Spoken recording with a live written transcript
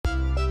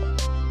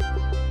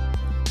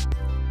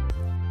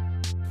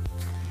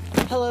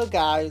Hello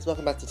guys,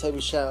 welcome back to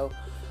Toby's show.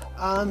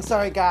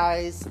 Sorry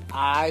guys,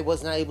 I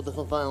was not able to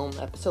film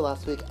episode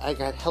last week. I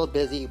got hella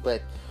busy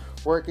with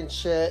work and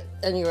shit.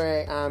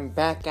 Anyway, I'm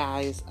back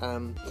guys.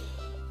 I'm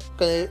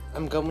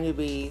going to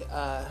be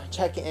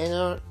checking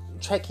in,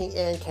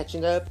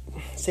 catching up,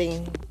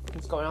 seeing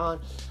what's going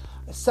on.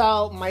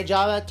 So my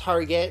job at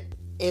Target,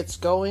 it's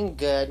going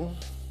good.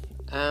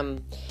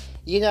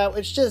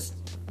 It's just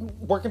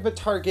working for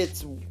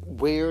Target's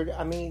weird.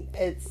 I mean,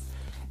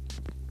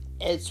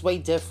 it's way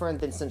different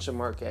than Central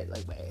Market,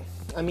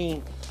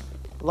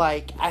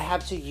 I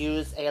have to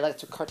use an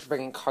electric cart to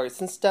bring in carts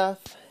and stuff,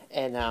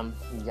 and,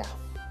 yeah.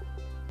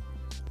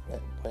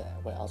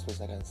 What else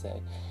was I gonna say?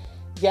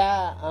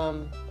 Yeah,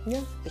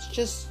 it's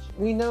just,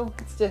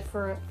 it's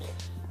different.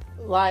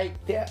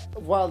 The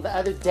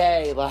other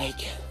day,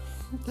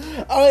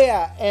 oh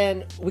yeah,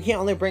 and we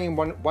can't only bring in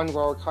one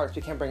row of carts,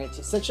 we can't bring it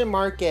to Central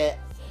Market.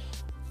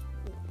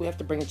 We have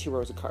to bring in 2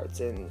 rows of carts,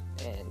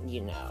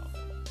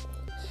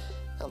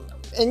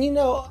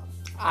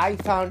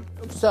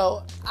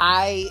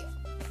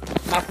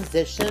 my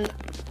position,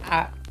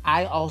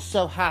 I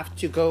also have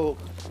to go,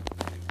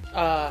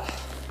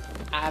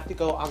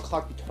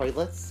 unclog the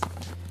toilets,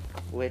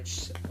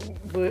 which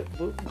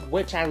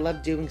I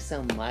love doing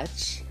so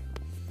much.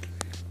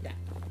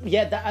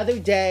 Yeah, the other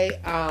day,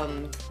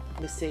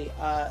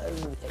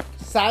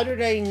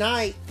 Saturday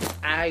night,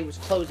 I was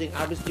doing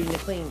the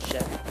cleaning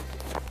shift,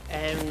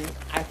 and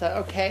I thought,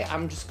 okay,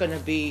 I'm just gonna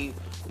be,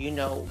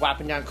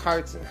 wiping down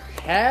carts.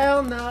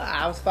 Hell no,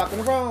 I was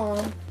fucking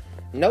wrong.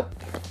 Nope,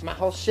 my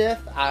whole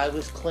shift, I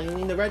was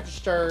cleaning the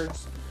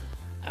registers.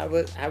 I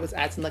was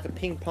acting like a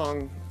ping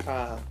pong,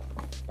 back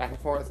and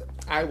forth.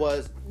 I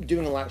was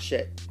doing a lot of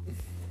shit.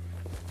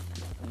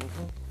 What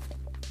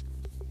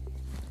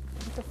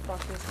the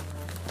fuck is that?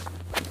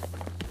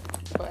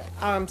 But,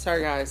 I'm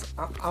sorry guys,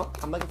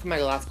 I'm looking for my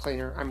glass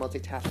cleaner. I'm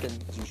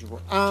multitasking as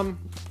usual.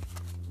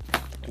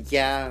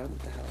 Yeah, what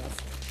the hell else?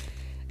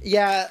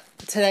 Yeah,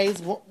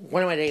 today's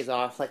one of my days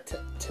off,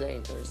 today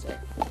and Thursday.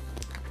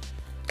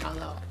 I don't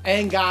know.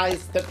 And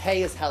guys, the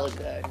pay is hella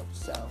good,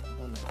 so,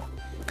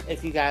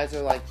 if you guys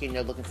are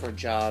looking for a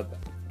job,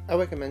 I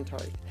recommend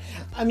Target.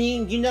 I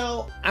mean,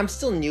 I'm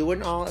still new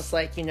and all. It's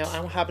I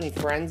don't have any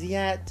friends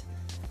yet.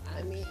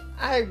 I mean,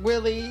 I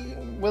really,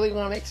 really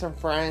want to make some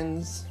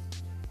friends.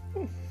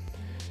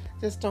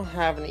 Just don't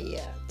have any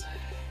yet.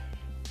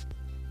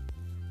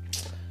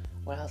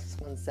 What else was I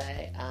going to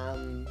say?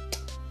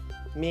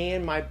 Me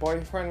and my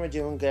boyfriend were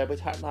doing good. We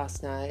talked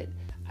last night.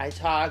 I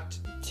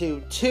talked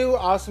to 2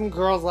 awesome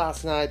girls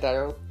last night that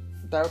are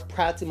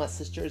practically my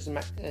sisters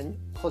and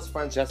close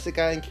friends,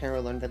 Jessica and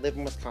Carolyn. They live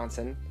in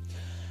Wisconsin.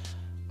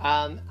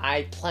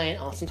 I plan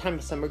on sometime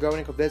this summer going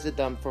to go visit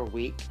them for a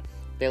week.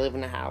 They live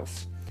in a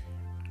house.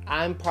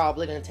 I'm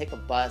probably gonna take a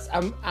bus.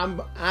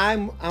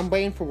 I'm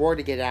waiting for Ward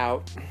to get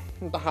out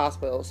of the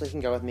hospital so he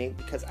can go with me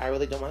because I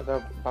really don't want to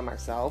go by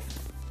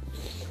myself.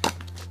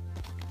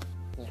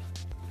 Yeah.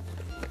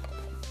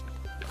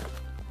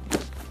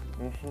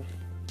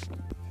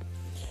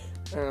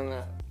 I don't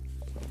know.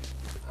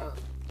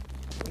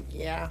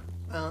 Yeah.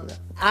 I don't know.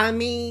 I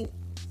mean,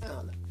 I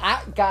don't know.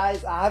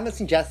 Guys, I haven't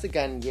seen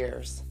Jessica in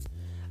years.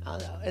 I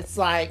don't know. It's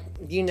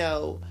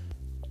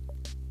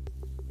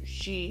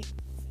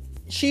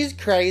she's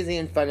crazy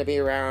and fun to be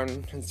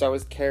around, and so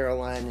is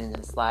Caroline, and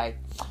it's life's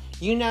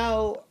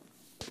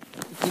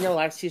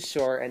too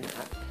short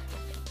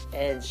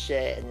and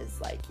shit, and it's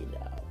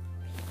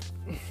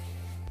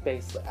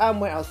basically,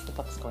 what else the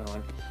fuck's going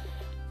on?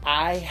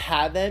 I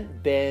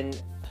haven't been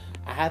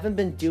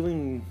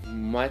doing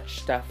much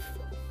stuff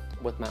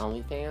with my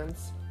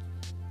OnlyFans.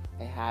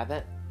 I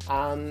haven't.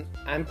 I don't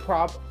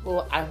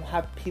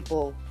have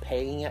people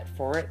paying it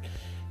for it.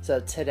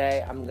 So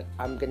today I'm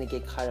gonna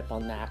get caught up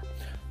on that.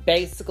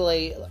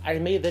 Basically, I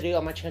made a video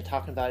on my channel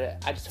talking about it.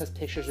 I just post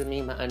pictures of me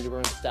in my underwear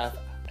and stuff.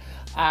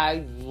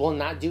 I will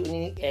not do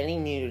any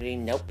nudity.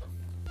 Nope.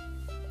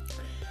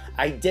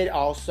 I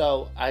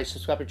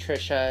subscribed to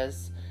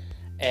Trisha's,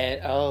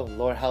 and oh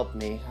Lord help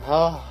me.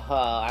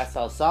 I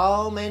saw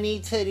so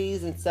many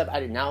titties and stuff I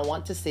did not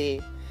want to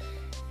see.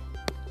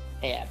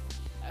 And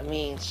I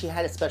mean, she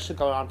had a special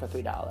going on for $3,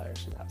 and I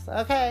was like,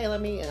 okay, and I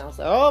was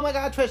like, oh my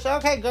god, Trisha,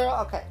 okay, girl,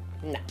 okay.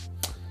 No.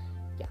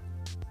 Yeah.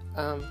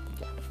 Yeah.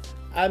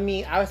 I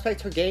mean, I respect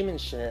her game and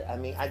shit. I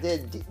mean, I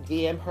did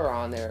DM her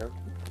on there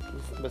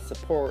with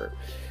support.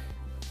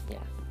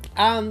 Yeah.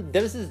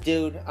 There's this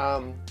dude,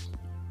 a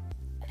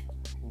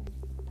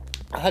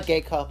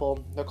gay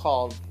couple. They're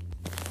called,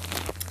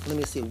 let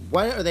me see,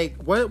 what are they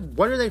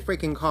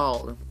freaking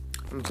called?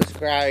 I'm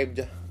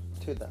subscribed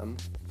to them.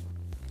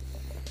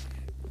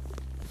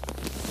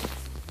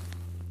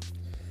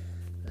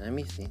 Let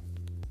me see.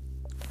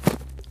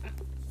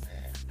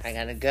 I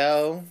gotta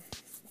go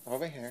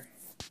over here.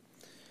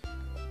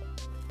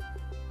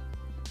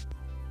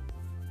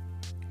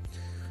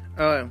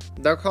 Oh,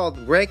 they're called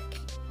Rick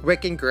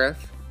and Griff.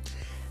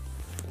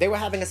 They were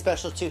having a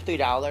special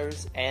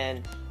 $3,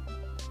 and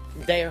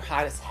they are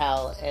hot as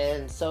hell,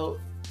 and so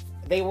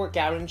they work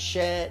out and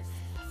shit.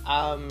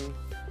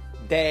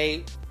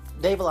 They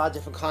they have a lot of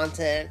different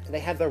content. They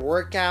have their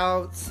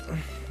workouts.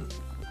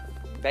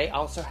 They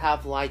also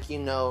have, like, you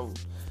know,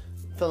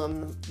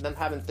 film them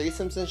having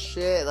threesomes and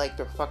shit. Like,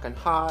 they're fucking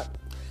hot.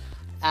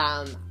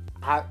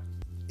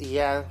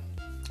 Yeah.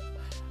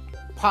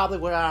 Probably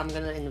what I'm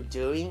gonna end up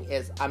doing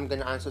is I'm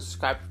gonna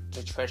unsubscribe to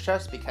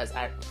Trisha's because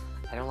I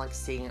don't like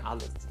seeing all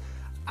this.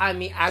 I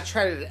mean, I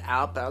tried it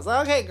out, but I was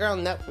like, okay, girl,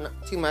 no,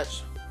 not too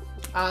much.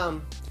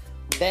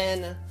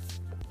 Then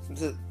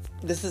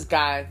this is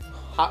guy,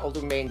 hot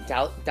older man,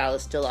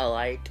 Dallas still I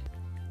like.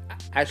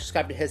 I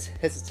subscribed to his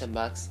is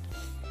 $10.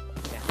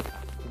 Yeah.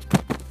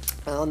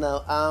 I don't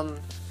know.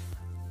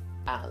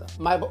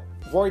 My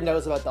boy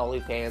knows about the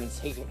OnlyFans.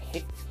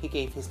 He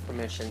gave his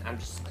permission.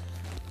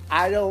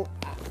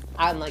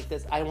 I'm like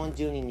this. I don't want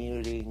to do any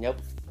nudity. Nope.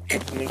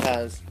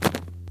 Because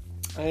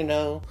I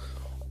know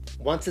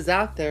once it's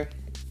out there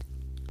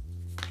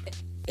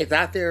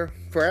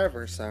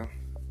forever. So.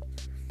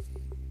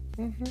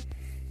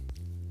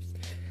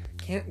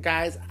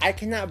 Guys, I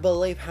cannot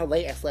believe how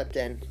late I slept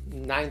in.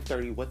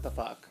 9:30. What the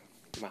fuck?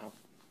 Wow.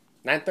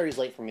 9:30 is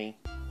late for me.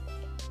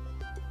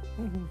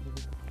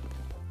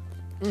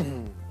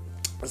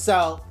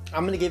 So,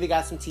 I'm going to give you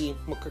guys some tea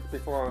real quick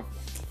before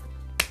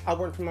I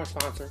word from our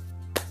sponsor.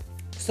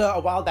 So, a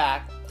while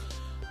back,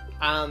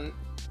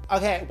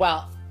 okay,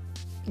 well,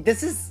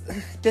 this is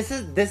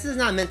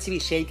not meant to be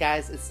shade,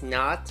 guys. It's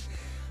not.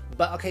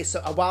 But, okay,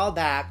 so a while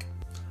back,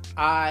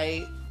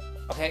 I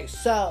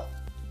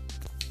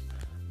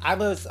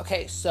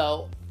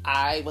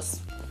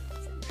was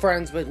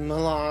friends with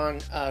Milan,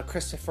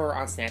 Christopher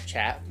on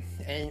Snapchat,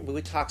 and we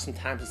would talk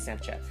sometimes on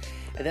Snapchat.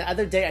 And the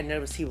other day I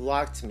noticed he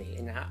blocked me,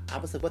 and I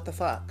was like, what the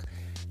fuck?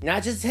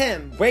 Not just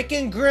him, Rick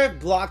and Grip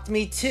blocked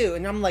me too,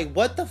 and I'm like,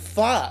 what the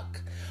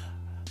fuck?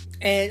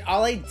 And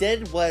all I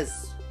did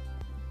was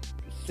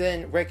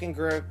send Rick and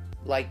Grip,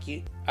 like,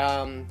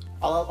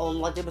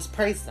 all I did was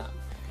praise them.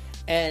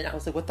 And I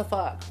was like, what the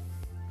fuck?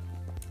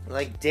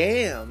 Like,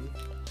 damn.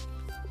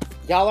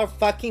 Y'all are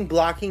fucking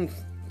blocking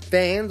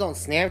fans on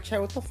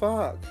Snapchat? What the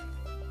fuck?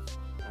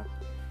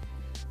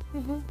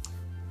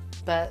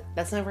 But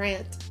that's my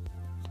rant.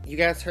 You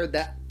guys heard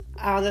that.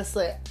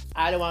 Honestly,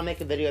 I don't want to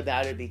make a video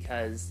about it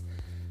because,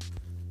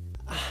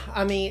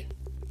 I mean,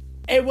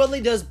 it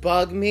really does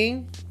bug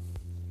me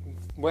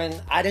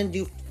when I didn't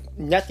do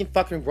nothing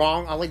fucking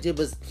wrong. All I did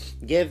was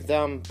give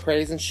them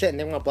praise and shit, and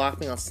they want to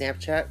block me on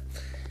Snapchat.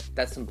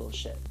 That's some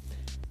bullshit.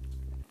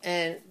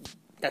 And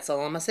that's all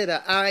I'm gonna say.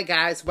 That. Alright,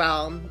 guys.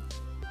 Well,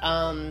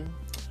 I'm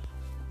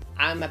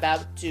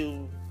about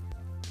to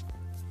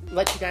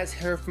let you guys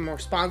hear from more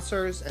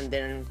sponsors, and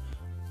then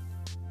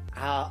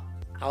I'll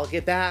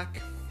get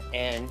back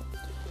and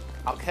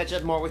I'll catch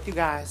up more with you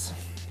guys.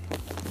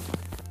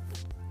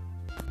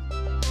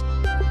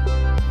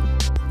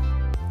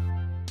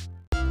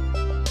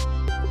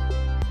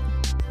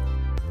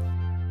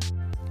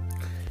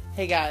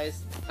 Hey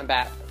guys, I'm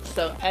back.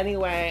 So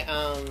anyway,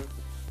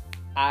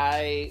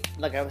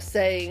 like I was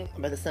saying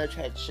about the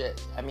Snapchat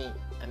shit. I mean,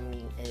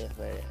 it is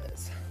what it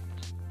is.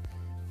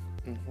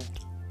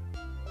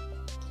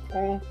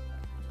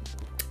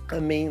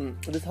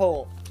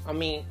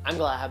 I'm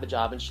glad I have a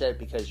job and shit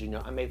because, you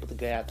know, I'm able to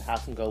get out of the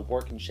house and go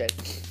work and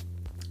shit.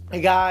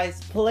 Hey guys,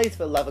 please,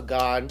 for the love of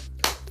God,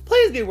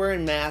 please be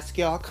wearing masks,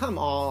 y'all. Come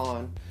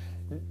on.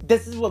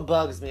 This is what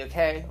bugs me,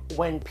 okay?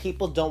 When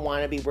people don't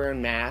want to be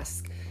wearing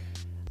masks.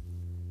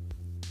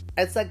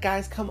 It's like,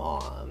 guys, come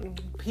on.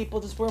 People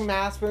just wear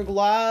masks, wear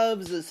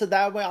gloves, so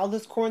that way all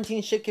this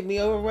quarantine shit can be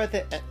over with,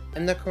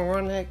 and the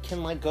corona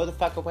can, like, go the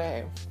fuck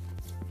away.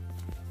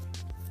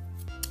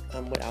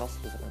 What else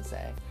was I gonna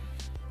say?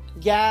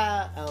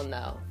 Yeah, I don't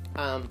know.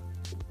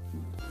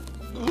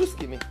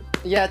 Excuse me.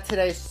 Yeah,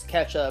 today's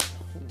catch up.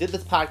 Did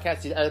this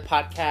podcast, did the other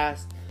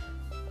podcast.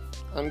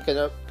 I'm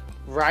gonna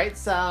write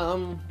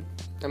some.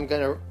 I'm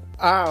gonna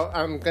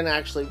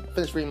actually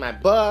finish reading my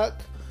book.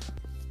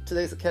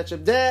 Today's a catch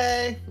up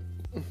day.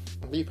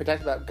 Be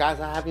protective about guys.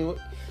 I haven't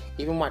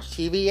even watched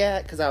TV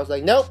yet because I was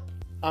like, nope.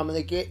 I'm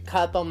gonna get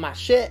caught up on my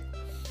shit.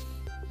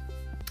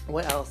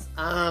 What else?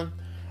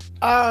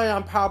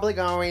 I'm probably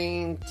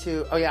going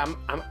to. Oh yeah,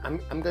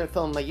 I'm gonna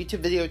film my YouTube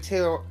video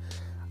too,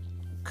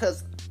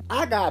 cause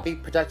I gotta be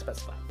productive as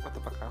fuck. What the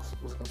fuck else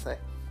was I gonna say?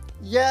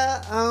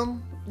 Yeah.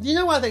 You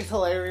know what I think's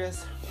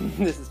hilarious?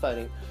 This is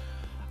funny.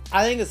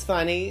 I think it's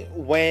funny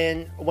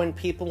when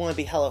people want to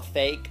be hella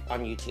fake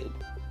on YouTube.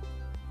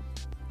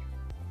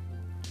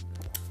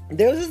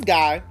 There's this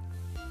guy.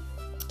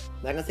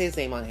 I'm not gonna say his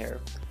name on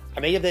here. I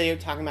made a video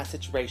talking about a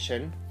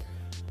situation.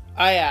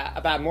 Oh yeah,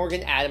 about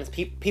Morgan Adams.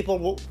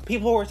 People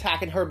were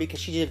attacking her because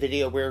she did a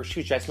video where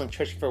she was dressing like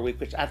Trish for a week,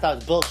 which I thought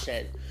was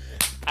bullshit.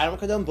 I don't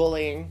condone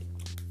bullying.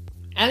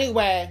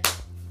 Anyway,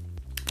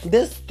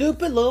 this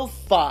stupid little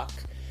fuck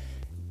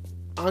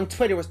on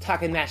Twitter was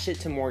talking that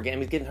shit to Morgan and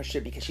was giving her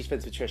shit because she's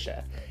friends with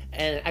Trisha.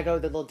 And I go to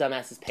the little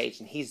dumbass's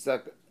page, and he's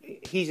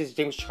just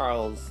James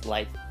Charles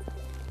like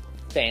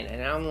fan,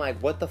 and I'm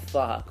like, what the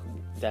fuck,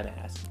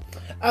 dumbass.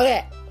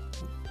 Okay.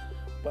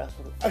 Well,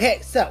 okay,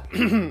 so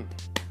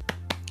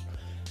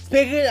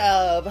speaking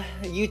of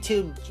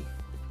YouTube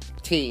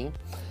tea.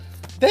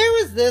 There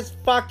was this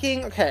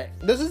fucking... Okay,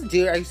 this is a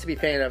dude I used to be a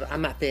fan of.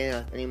 I'm not a fan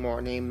of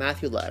anymore. Named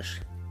Mathew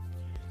Lush.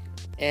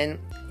 And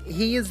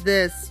he is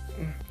this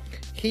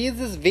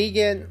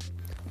vegan...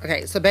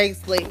 Okay, so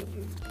basically,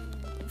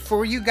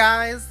 for you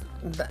guys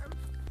that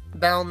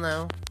don't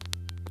know...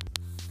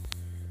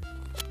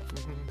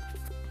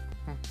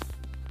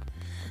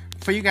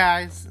 For you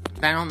guys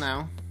that don't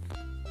know...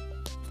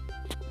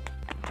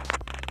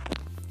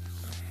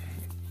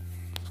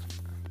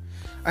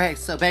 Okay,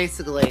 so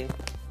basically...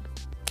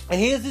 And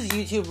he is this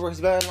YouTuber.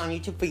 He's been on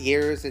YouTube for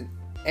years,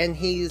 and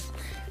he's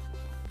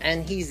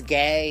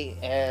gay,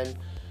 and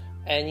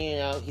you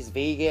know, he's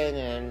vegan,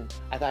 and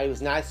I thought he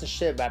was nice and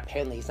shit, but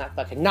apparently he's not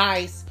fucking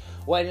nice.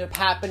 What ended up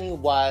happening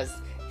was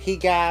he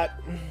got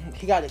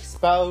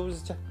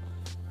exposed.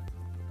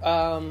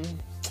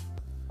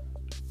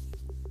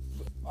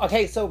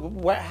 Okay, so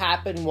what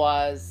happened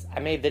was I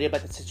made a video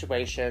about the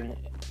situation.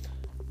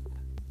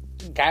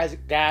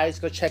 Guys,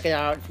 go check it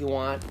out if you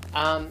want.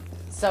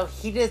 So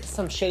he did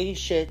some shady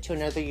shit to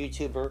another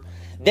YouTuber.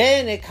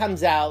 Then it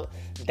comes out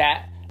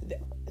that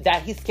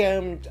he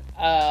scammed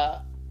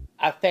a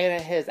fan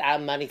of his out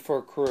of money for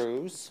a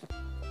cruise.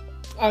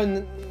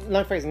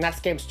 Not phrasing, not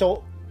scam,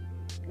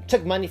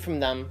 took money from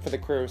them for the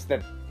cruise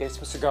that they're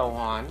supposed to go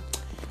on.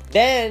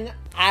 Then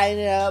I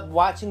ended up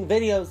watching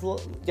videos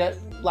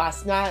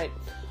last night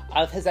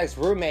of his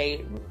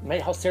ex-roommate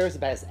made a whole series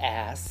about his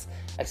ass,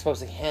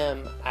 exposing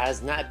him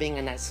as not being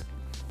a nice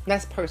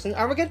person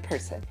or a good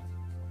person.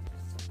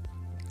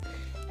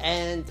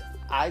 And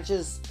I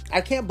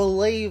can't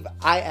believe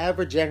I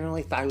ever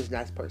genuinely thought he was a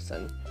nice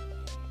person.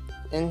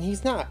 And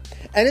he's not.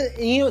 And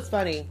you know what's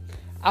funny?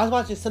 I was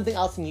watching something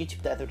else on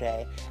YouTube the other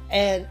day,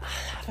 and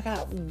I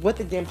forgot what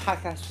the damn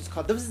podcast was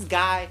called. There was this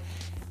guy,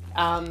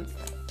 him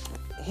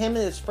and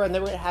his friend,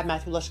 they were going to have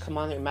Mathew Lush come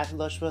on there, and Mathew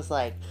Lush was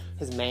like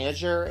his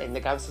manager, and the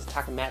guy was just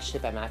talking mad shit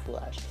about Mathew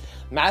Lush.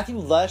 Mathew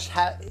Lush,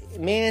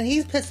 man,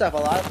 he's pissed off a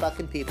lot of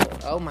fucking people.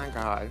 Oh my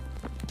god.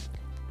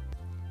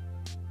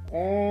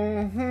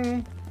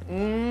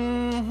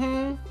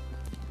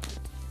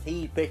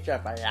 He pissed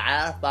off a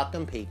lot of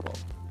fucking people.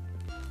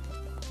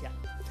 Yeah.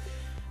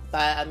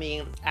 But, I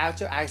mean,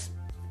 after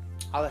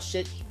all the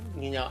shit,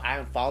 you know, I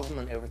unfollowed him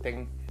and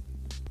everything.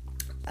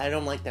 I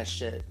don't like that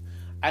shit.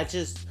 I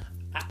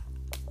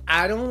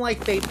don't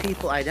like fake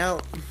people, I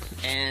don't.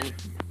 And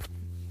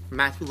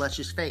Mathew Lush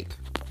is fake.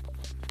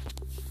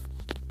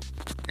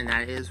 And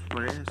that is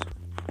what it is.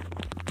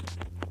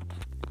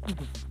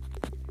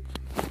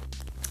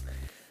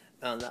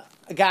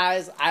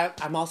 Guys,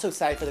 I'm also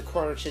excited for the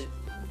corona shit,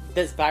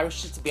 this virus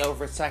shit to be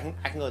over, so I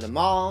can go to the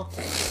mall,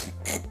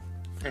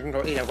 I can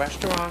go eat at a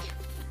restaurant,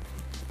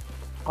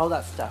 all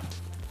that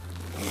stuff.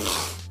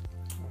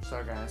 I'm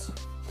sorry, guys.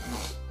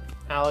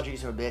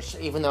 Allergies are a bitch,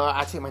 even though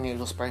I take my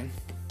nasal spray.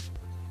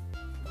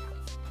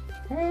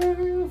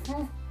 Yeah.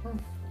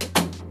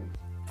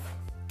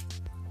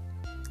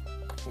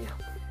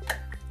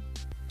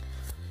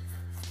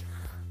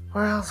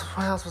 What else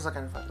was I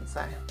gonna fucking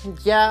say?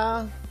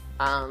 Yeah,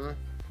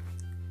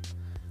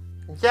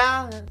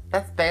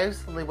 that's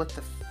basically what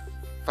the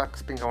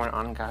fuck's been going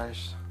on,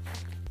 guys.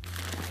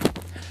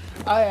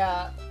 Oh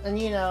yeah, and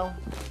you know,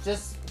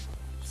 just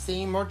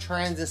seeing more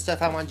trends and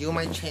stuff I want to do on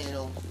my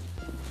channel.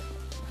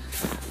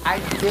 I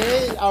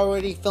did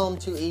already film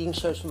 2 eating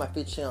shows for my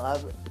food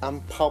channel.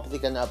 I'm probably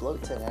gonna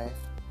upload today.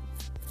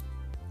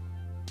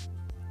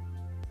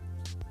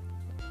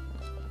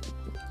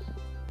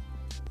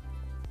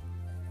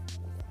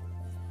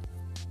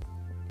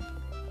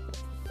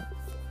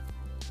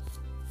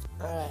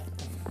 Alright.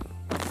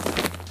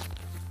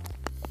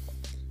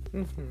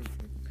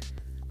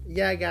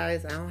 Yeah,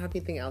 guys, I don't have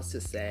anything else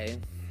to say.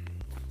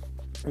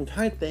 I'm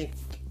trying to think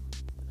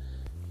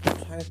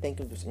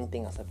if there's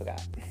anything else I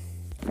forgot.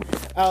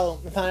 Oh,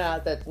 I found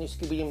out that the new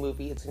Scooby-Doo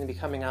movie is going to be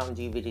coming out on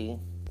DVD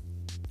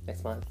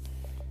next month.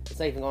 It's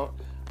not even going...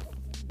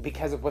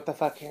 Because of what the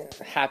fuck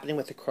happening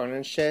with the corona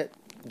and shit,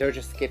 they're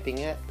just skipping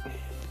it.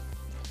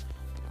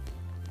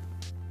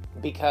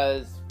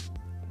 Because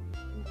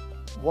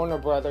Warner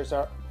Brothers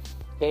are...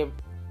 They've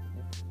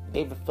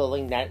a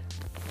feeling that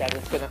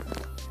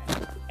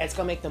it's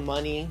gonna make the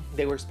money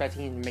they were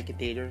expecting to make in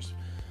theaters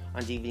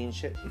on DVD and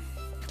shit,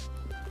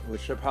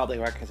 which they're probably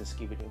right because of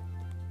Scooby-Doo.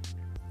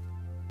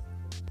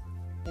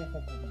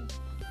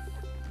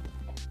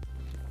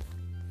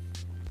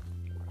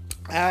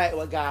 Alright,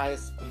 well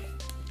guys,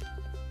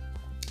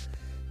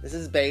 this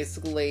is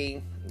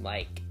basically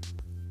like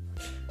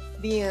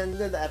the end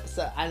of the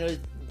episode. I know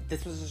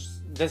this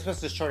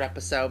was a short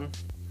episode.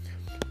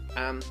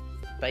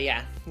 But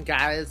yeah,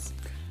 guys,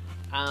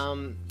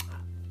 I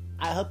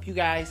hope you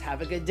guys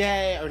have a good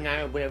day or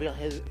night or whatever you'll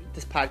hear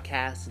this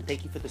podcast, and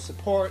thank you for the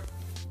support.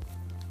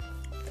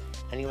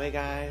 Anyway,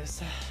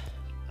 guys,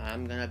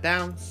 I'm gonna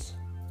bounce,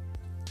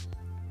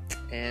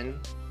 and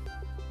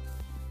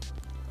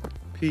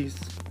peace.